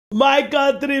My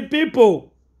country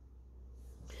people,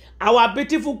 our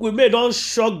beautiful women don't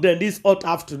shock them this hot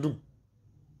afternoon.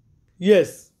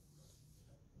 Yes.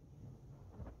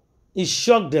 It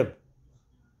shocked them.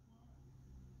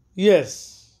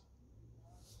 Yes.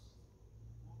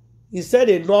 He said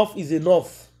enough is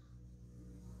enough.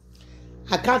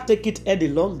 I can't take it any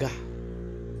longer.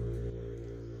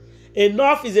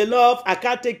 Enough is enough. I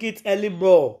can't take it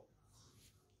anymore.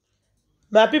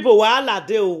 My people, wahala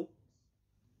dey o.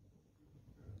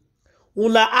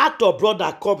 Una actor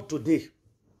brother come today.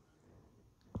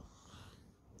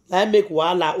 I make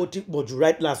wahala Otikboju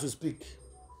right now as we speak.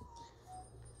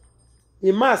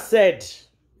 The man said,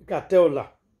 you can tell her.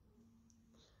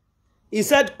 He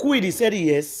said queen, he said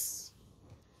yes.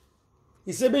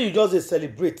 He said maybe you just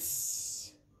celebrate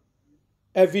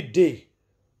every day.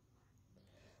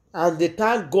 And they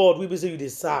thank God we be say you dey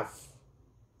serve.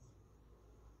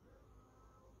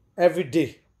 Every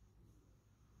day.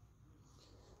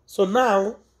 So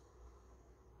now,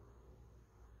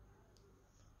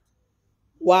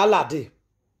 wahala dey.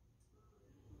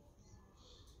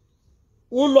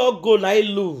 Who not go na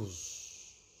lose?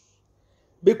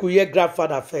 Make we hear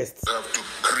grandfather first. You have to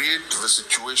create the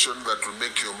situation that will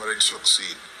make your marriage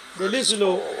succeed. They listen,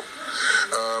 no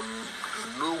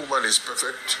woman is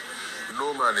perfect.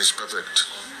 No man is perfect.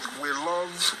 We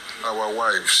love our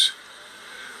wives.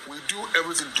 We do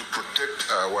everything to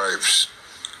protect our wives.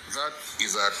 That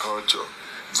is our culture.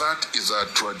 That is our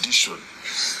tradition.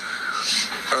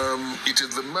 It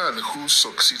is the man who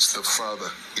succeeds the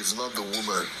father. It's not the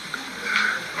woman.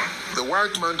 The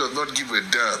white man does not give a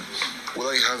damn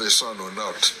whether he has a son or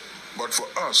not. But for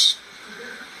us,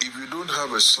 if you don't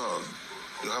have a son,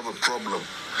 you have a problem.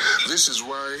 This is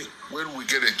why when we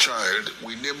get a child,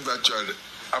 we name that child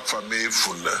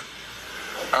Afamefuna,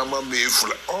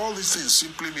 Amamefula. All these things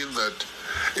simply mean that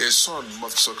a son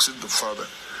must succeed the father.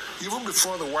 Even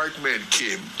before the white men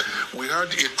came, we had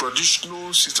a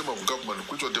traditional system of government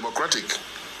which was democratic.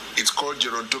 It's called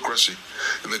gerontocracy.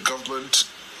 The government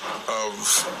of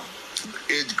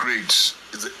age grades.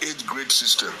 It's the age grade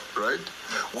system, right?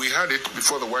 We had it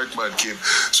before the white man came.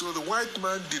 So the white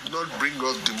man did not bring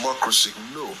us democracy.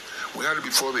 No. We had it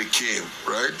before they came,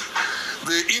 right?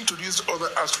 They introduced other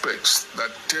aspects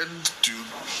that tend to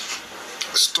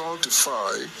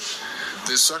stultify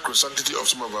the sacrosanctity of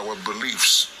some of our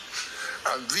beliefs.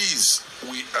 And these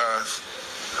we are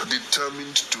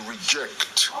determined to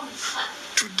reject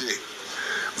today.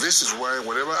 This is why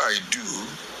whatever I do,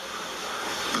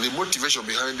 the motivation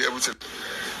behind everything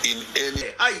in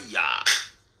any...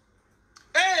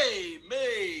 Hey,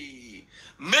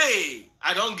 May,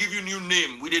 I don't give you new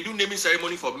name. We dey do naming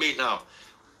ceremony for May now.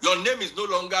 Your name is no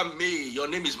longer May. Your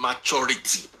name is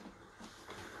Maturity.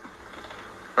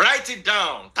 Write it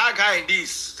down. Tag her in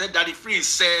this. Said Daddy Freeze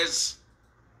says,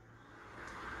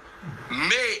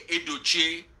 May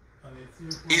Edochie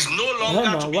is no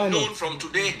longer to be known from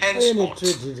today henceforth.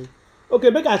 Okay,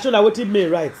 make I show that what May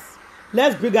writes.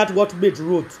 Let's bring out what May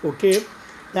wrote, okay?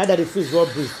 Now that the Freeze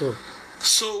wrote this,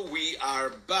 so we are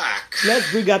back. Let's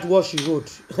bring out what she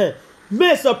wrote.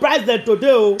 May surprise them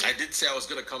today. Oh. I did say I was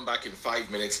going to come back in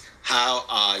 5 minutes. How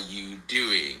are you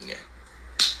doing?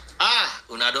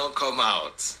 Una don't come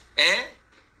out.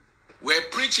 We're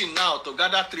preaching now to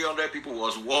gather 300 people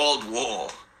was world war.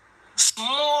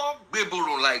 Small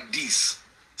baburu like this.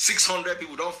 600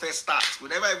 people don't first start. We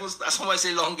never even start. Someone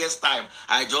say longest time.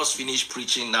 I just finished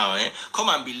preaching now. Come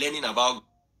and be learning about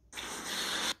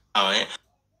now.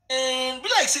 And be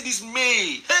like, say this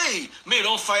May. Hey, May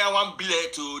don't fire one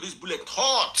bullet to this bullet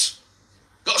hot.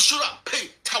 Just shoot up. Hey,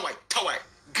 tawai.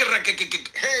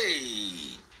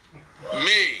 Hey,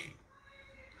 May.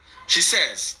 She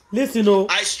says, listen,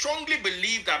 I strongly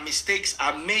believe that mistakes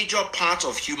are a major part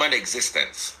of human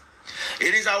existence.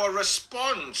 It is our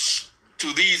response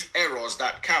to these errors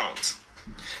that count.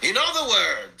 In other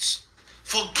words,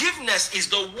 forgiveness is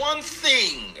the one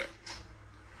thing.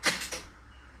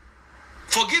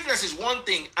 Forgiveness is one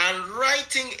thing, and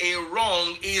righting a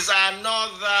wrong is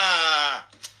another.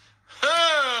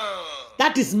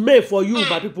 That is made for you,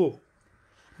 my people.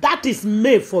 That is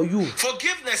made for you.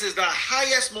 Forgiveness is the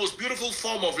highest, most beautiful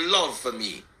form of love for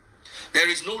me. There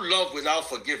is no love without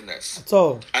forgiveness. At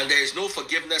all. And there is no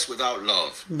forgiveness without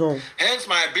love. No. Hence,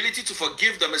 my ability to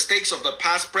forgive the mistakes of the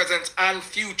past, present, and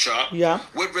future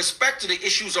with respect to the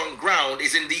issues on ground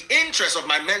is in the interest of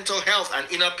my mental health and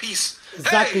inner peace.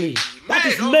 Exactly. That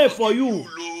is made for you.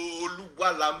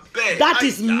 That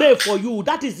is made for you.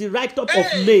 That is the right top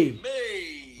of May.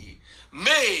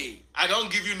 May. I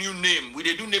don't give you new name. We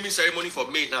dey do naming ceremony for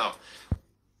May now.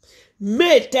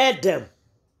 May tell them,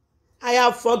 I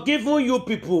have forgiven you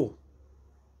people.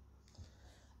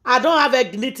 I don't have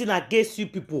anything against you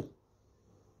people.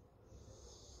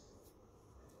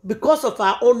 Because of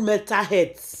our own mental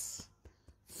health.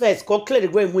 First, come clear the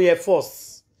way we are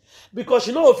first. Because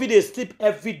you know if they sleep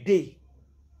every day,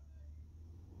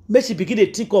 make she begin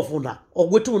to think of una or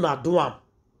what una do am.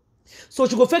 So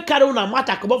she go first carry una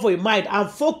matter come up for your mind and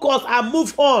focus and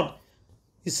move on.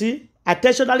 You see, I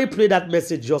intentionally play that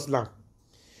message just now.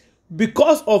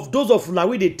 Because of those of una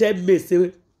wey they tell me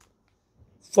say,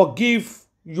 forgive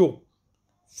you.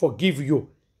 Forgive you.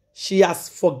 She has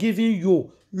forgiven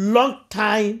you long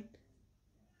time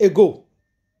ago.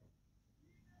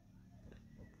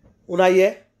 Una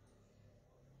hear?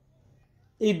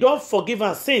 He don't forgive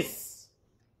her since.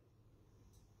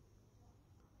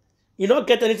 You don't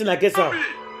get anything against her. Just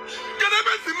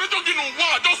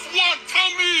one, tell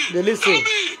me. They listen. Tell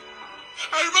me.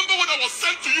 I remember when I was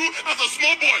sent to you as a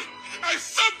small boy. I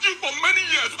served you for many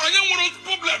years. I am one of those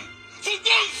problems. For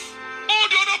once, all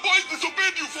the other boys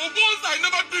disobeyed you. For once, I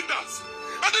never did that.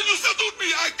 And then you settled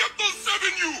me. I kept on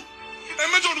serving you. I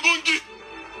made you go and give.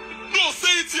 No, say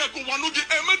it here. Go one again.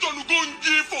 I made you go and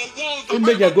give for once. He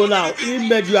made you go now. He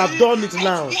made you have done it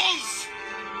now. Once.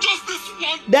 Just this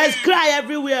one. There's cry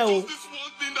everywhere. Oh.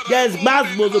 There's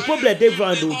masmo. The problem they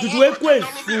found.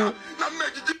 Judyaustin.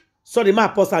 Sorry, my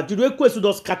apostle. Judyaustin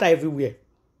don't scatter everywhere.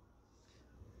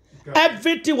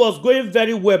 Everything was going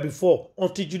very well before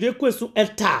until Judyaustin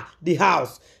enter the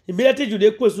house. Immediately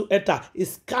Judyaustin enter, he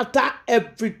scatter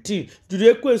everything.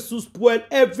 Judyaustin spoil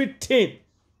everything.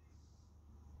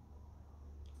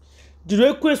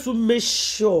 Judyaustin make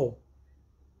sure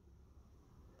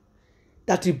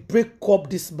that he break up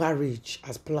this marriage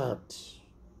as planned.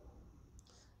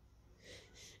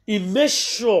 He made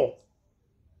sure,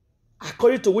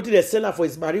 according to what they sell for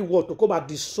his married world, to come and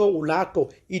destroy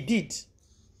Ulato. He did.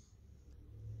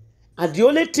 And the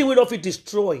only thing we don't feel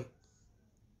destroy,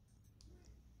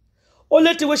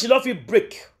 only thing we should not feel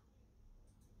break,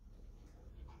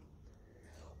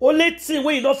 only thing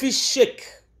we not feel shake,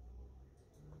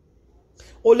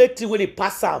 only thing when he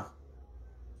pass am,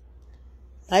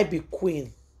 I be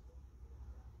queen.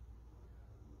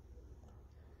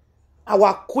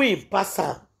 Our queen pass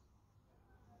am,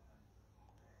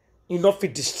 he not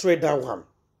feel destroy that one.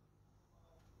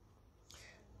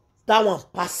 That one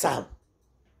pass am.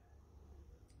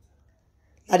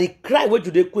 And they cry when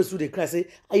Judyaustin they cry, say,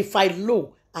 if I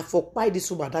know, I for buy this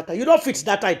woman that time. You don't fit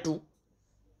that time too.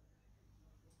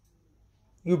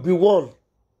 You be one.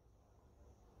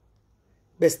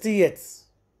 But still yet,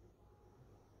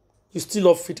 you still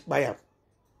not fit by him.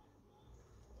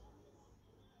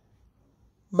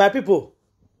 My people,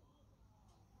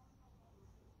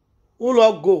 who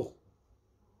not go,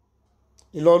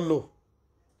 you don't know.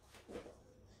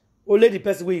 Only the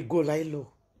person where you go, like low.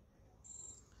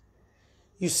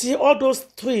 You see all those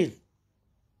twins,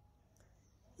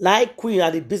 like Queen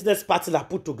and the business partner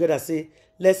put together, say,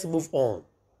 let's move on.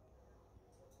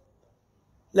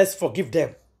 Let's forgive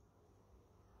them.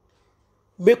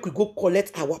 Make we go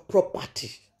collect our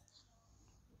property.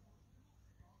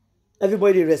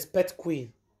 Everybody respect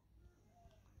Queen.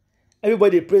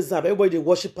 Everybody praise her. Everybody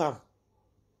worship her.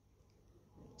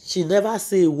 She never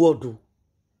say a word. Though.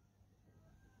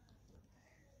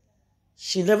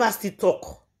 She never still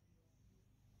talk.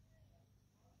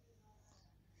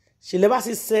 She never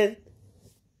said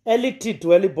anything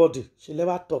to anybody. She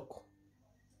never talk.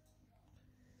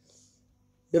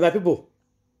 But my people,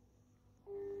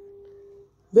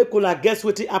 make una guess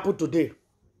what happened today.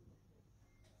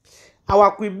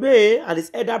 Our Queen May and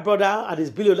his elder brother and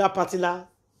his billionaire partner,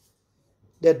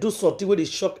 they do something where they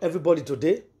shock everybody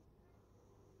today.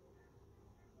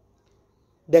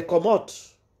 They come out.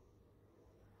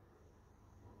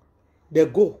 They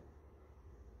go.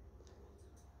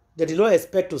 They did not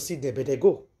expect to see them, but they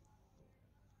go.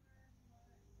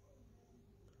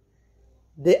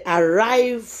 They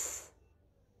arrive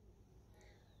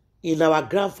in our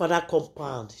grandfather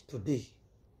compound today.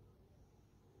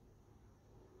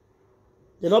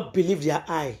 They not believe their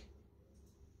eye.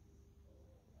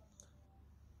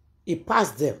 He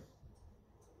passed them.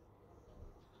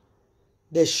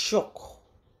 They shock.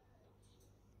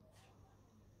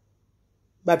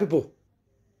 My people,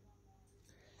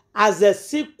 as they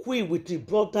see Queen with the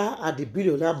brother and the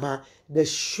billionaire man, they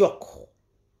shock.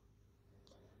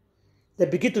 They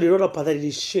begin to run up and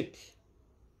they shake.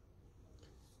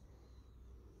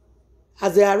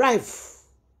 As they arrive,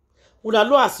 we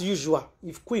know as usual,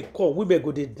 if Queen come, women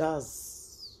go they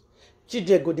dance.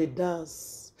 Children go they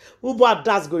dance. Women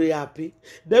dance go they happy.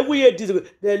 Then we hear this,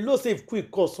 they know say if Queen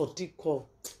come, something come.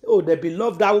 Oh, they be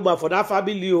love that woman for that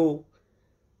family. Oh.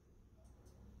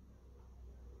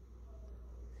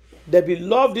 They be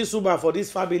love this woman for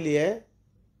this family, eh?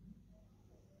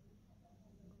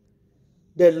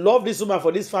 They love this woman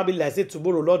for this family. I say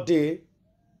tomorrow, not day.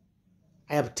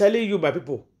 I am telling you, my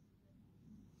people.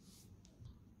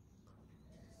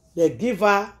 They give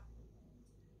her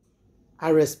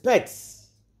a respect.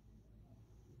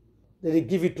 Then they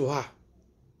give it to her.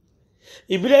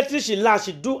 Immediately she learns,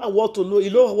 she do what to know.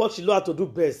 You know what she know how to do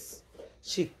best.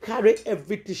 She carry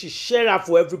everything. She share her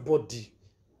for everybody.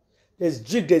 There's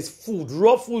drink, there's food,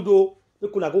 raw food. Oh, they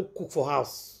could go cook for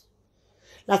house.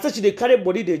 Now, she they carry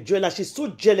body, they join. Like she's so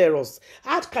generous.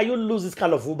 How can you lose this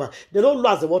kind of woman? They don't know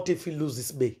as what if you lose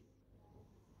this May.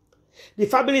 The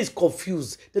family is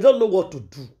confused. They don't know what to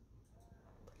do.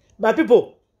 My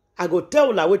people, I go tell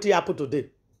you what happened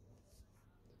today.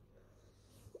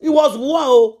 It was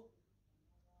war.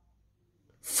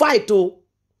 Fight. Oh.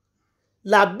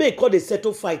 La May called a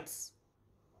settle fights.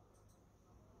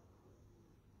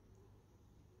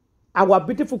 Our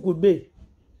beautiful could be.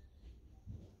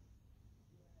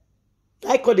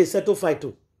 I call a settle fight.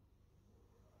 Oh.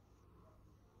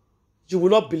 You will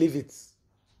not believe it.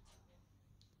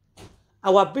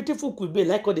 Our beautiful could be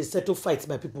like all the settle fights,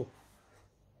 my people.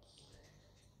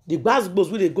 The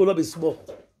basketballs will they go up is small.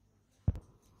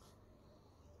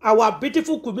 Our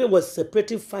beautiful queen was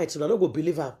separating fights, and I don't go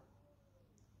believe her.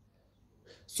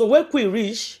 So when Queen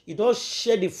reach, he don't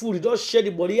share the food, he don't share the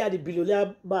money, and the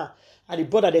billionaire man and the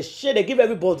brother, they share, they give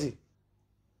everybody.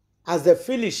 As they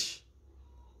finish,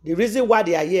 the reason why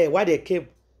they are here, why they came,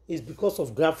 is because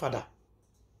of grandfather.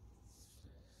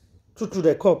 True,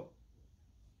 they come.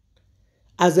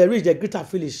 As they reach, they greet and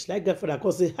finish. Like grandfather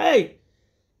come say, hey,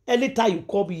 anytime you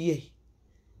come here,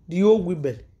 the old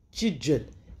women, children,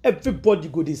 everybody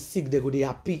go dey sick, they go dey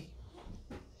happy.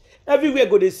 Everywhere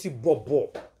go dey see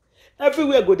bobo.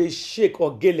 Everywhere go dey shake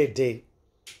or gele day.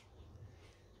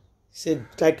 Say,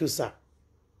 thank you, sir.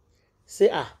 Say,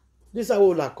 this is how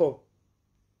we come.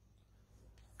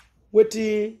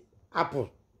 Wetin happen?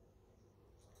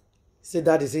 Say,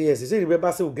 daddy, say yes. He say,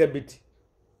 remember, say we get beat.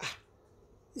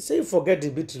 He say, you forget the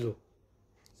beat, lo.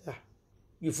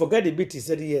 You forget the beat, he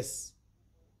said yes.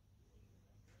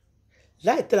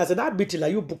 Like tell us, that beat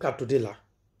like you book up today la.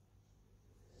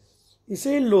 He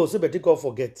said low, so better go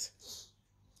forget.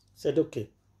 Said okay.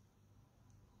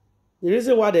 The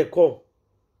reason why they come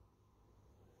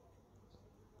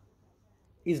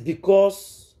is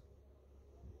because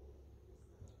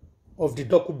of the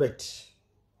document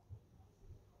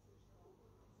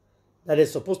that they're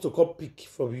supposed to come pick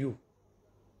from you.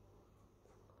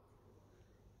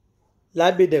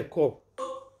 Like me they come.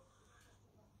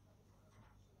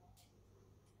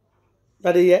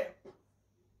 That is here.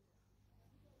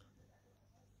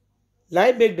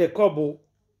 Like make the come.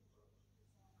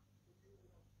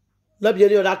 Let me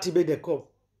any other team make the come.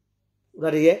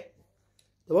 That is here.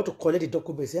 They want to collect the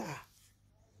document. Say,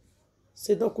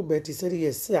 say document. He said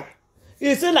yes, sir.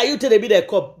 He said like you tell me they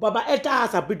come. Baba enter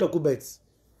has a big documents.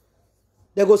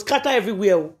 They go scatter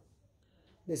everywhere.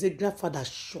 They say grandfather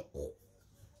shock.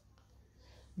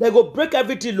 They go break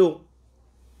everything low.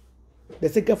 They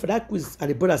say grandfather quiz and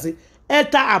the brother say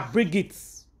enter and bring it.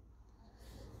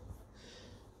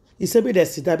 He said me they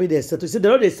sit down, me they settle. He said they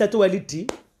don't settle anything.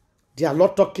 They are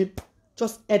not talking.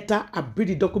 Just enter and bring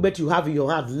the document you have in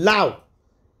your hand. Now,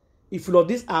 if you love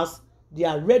this house, they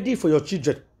are ready for your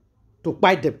children to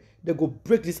buy them. They go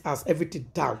break this house,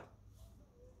 everything down.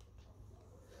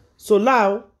 So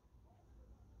now,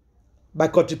 my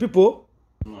country people,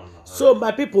 so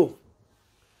my people,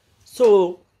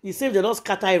 so he said they don't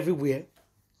scatter everywhere.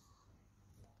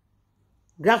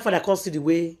 Grandfather can't see the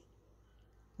way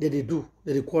that they do,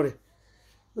 that they quarrel.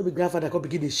 Maybe grandfather can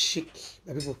begin to shake,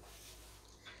 my people.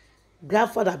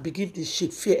 Grandfather begin to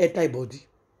shake, fear enter body.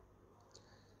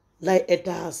 Like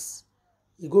enters,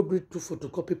 you go bring 2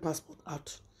 photocopy passport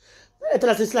out.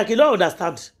 It's like you don't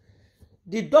understand.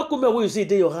 The document when you see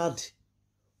it in your hand,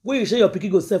 when you say your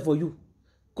pikin go sell for you,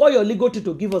 call your legal team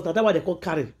to give us. That's why they call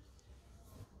carry.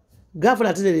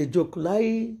 Grandfather think they joke.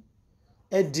 Like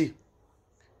Eddie,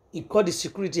 he called the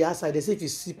security outside. They say if you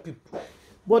see people,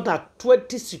 more than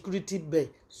 20 security men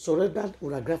surrendered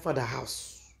on a grandfather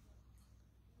house.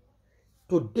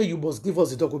 Today you must give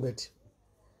us the document.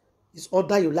 It's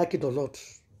order you like it or not.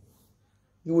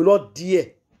 You will not dare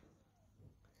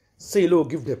say you will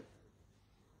give them.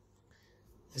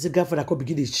 He said, grandfather come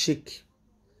begin to shake.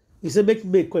 He said, make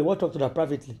May come. You want to talk to them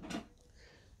privately.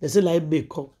 They said, like May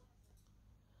come.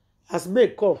 As May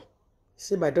come, he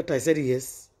said, my daughter, I said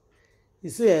yes. He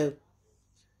said,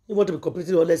 he want to be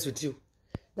completely honest with you.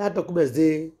 That document is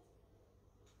there.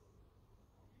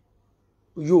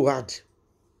 You had.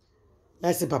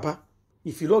 I said, Papa,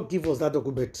 if you don't give us that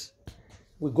document,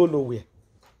 we go nowhere.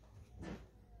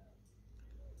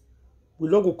 We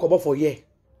no go come up for here.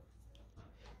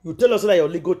 You tell us that your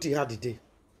legal team had the day.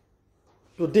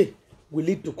 Today, we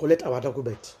need to collect our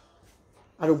document.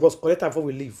 And we must collect them before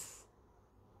we leave.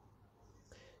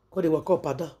 Because they work up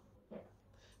and down.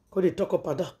 Because they talk up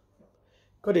and down.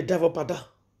 Because they dive up and down.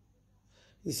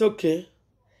 It's okay.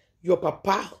 Your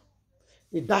papa,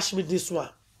 he dashed me this one.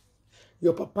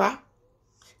 Your papa,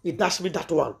 he dashed me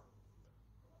that one.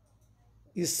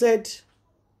 He said,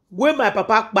 when my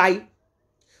papa buy,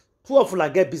 two of you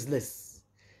get business.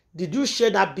 Did you share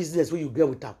that business when you get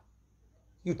with them?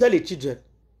 You tell the children.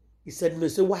 He said, no.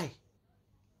 Say, why?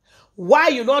 Why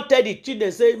you not tell the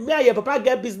children, say, me and your papa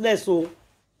get business, so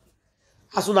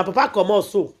as soon as papa come out,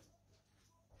 so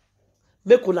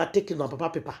make una take in on papa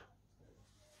paper.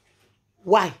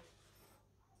 Why?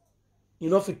 You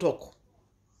know if you talk.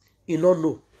 You don't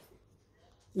know.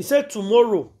 He said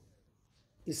tomorrow,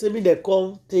 he said me they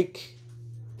come take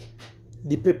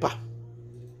the paper.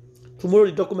 Tomorrow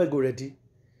the document go ready.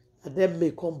 And then may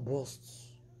come burst.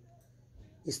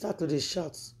 He start to the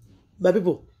shout. My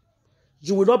people,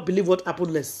 you will not believe what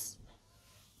happened next.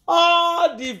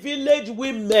 All the village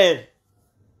women,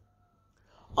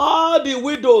 all the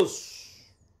widows,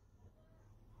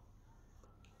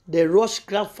 the rush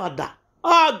grandfather.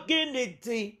 Oh,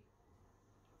 Guinea.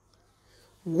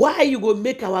 Why you go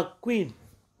make our queen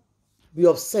be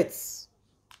upset?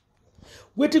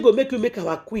 Wetin go make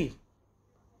our queen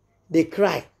they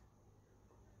cry?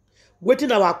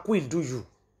 Wetin our queen do you?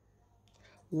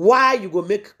 Why you go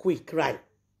make queen cry?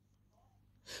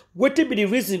 Wetin be the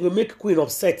reason you go make queen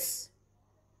upset?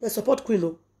 They support queen,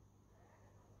 no?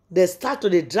 They start to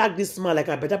dey drag this man like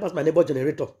I better pass my neighbor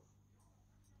generator.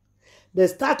 They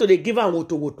start to dey give am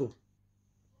woto.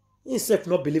 He self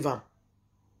not believe am.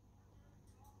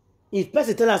 If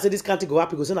person tell us say this can't go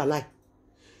happy, go say na lie.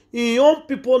 Young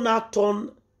people now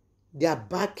turn their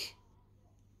back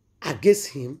against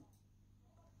him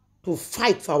to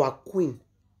fight for our queen.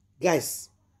 Guys,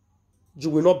 you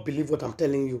will not believe what I'm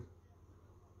telling you.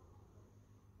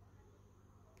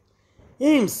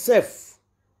 He himself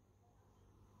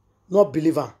not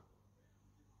believe am.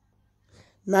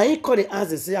 Now he call the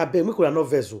answer say, I beg me could not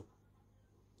vessel.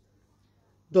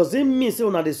 Does it mean say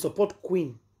una dey support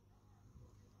queen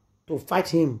to fight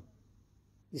him?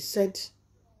 He said,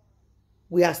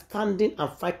 we are standing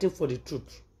and fighting for the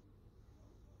truth.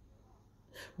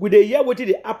 With the year waiting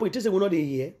the apple, it is we not the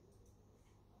year.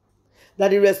 That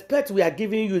the respect we are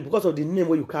giving you is because of the name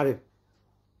where you carry.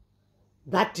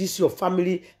 That is your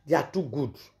family, they are too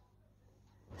good.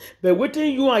 But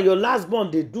waiting you and your last born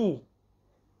they do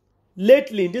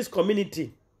lately in this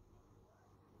community,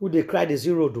 who they cry the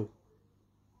zero though.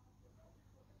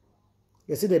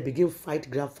 You see, they begin fight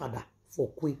grandfather for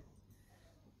queen.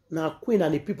 Now queen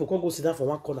and the people can't go sit down for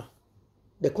one corner.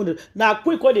 They can't. Now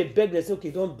queen call they beg, they say,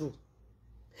 okay, don't do.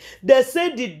 They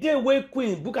say the day when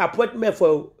queen book appointment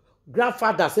for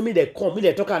grandfather, say me they come, me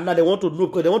they talk, and now they want to know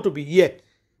because they want to be here.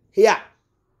 Here.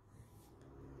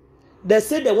 They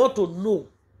say they want to know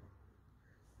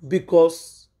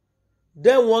because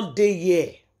then one day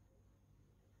here,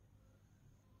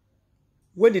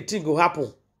 when the thing will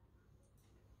happen,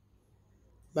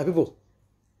 my people,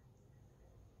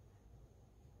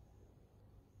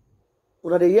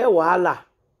 una dey hear wahala.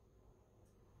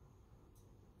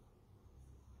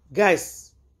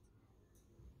 Guys,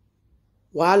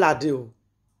 wahala dey o.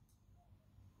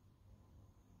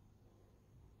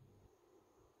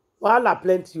 Wahala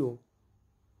plenty o.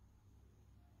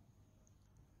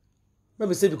 Let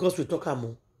me say because we talk am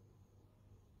o.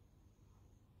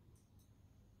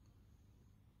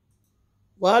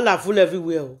 Wahala full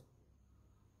everywhere o.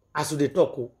 As we dey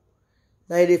talk o.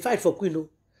 Now they fight for queen o.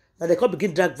 Now they come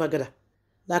begin drag vagada.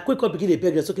 Now queen come begin dey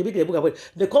beg them. So okay, make them book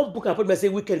appointment. They come book appointment say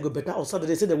weekend go better on Saturday.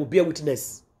 They say they will bear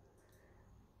witness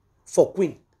for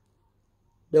queen.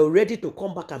 They are ready to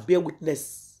come back and bear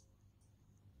witness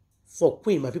for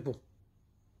queen, my people.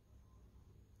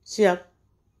 See ya.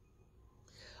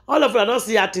 All of you don't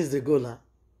see how things they go now.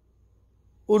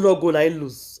 Who no go now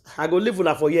lose. I go live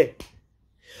una for here.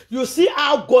 You see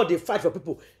how God they fight for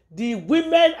people. The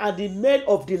women and the men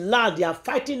of the land, they are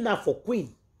fighting now for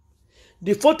queen.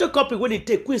 The photocopy when he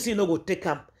take queen, see no go take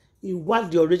him. He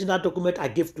wants the original document I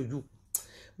gave to you.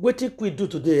 What did queen do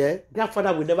today? Eh?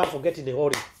 Grandfather will never forget in a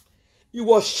hurry. He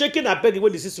was shaking a bed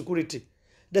when they see security.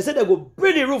 They said they go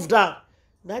bring the roof down.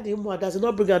 Now the woman does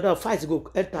not bring it down. Fight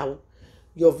go enter.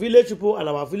 Your village people and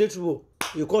our village people,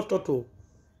 you can't talk to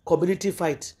community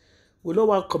fight. We don't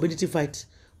want community fight.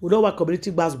 We don't want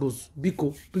community basketballs.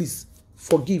 Biko, please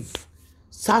forgive.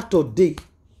 Saturday,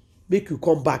 make you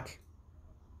come back.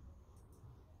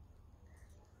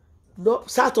 No,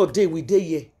 Saturday we dey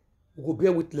here. We go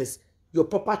bear witness. Your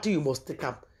property you must take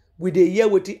up. We dey hear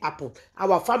wetin happen.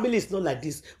 Our family is not like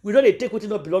this. We don't take wetin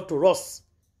not belong to us.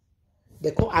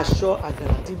 They come assure and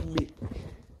guarantee me.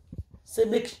 Say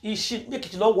make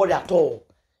it not worry at all.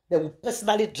 They will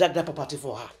personally drag that property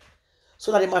for her.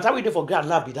 So that the matter we do for grand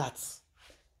now be that.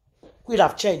 We'll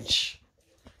have changed.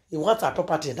 He wants our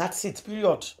property and that's it.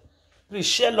 Period. Please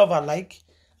share, love, and like.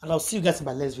 And I'll see you guys in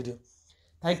my next video.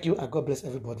 Thank you and God bless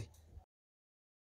everybody.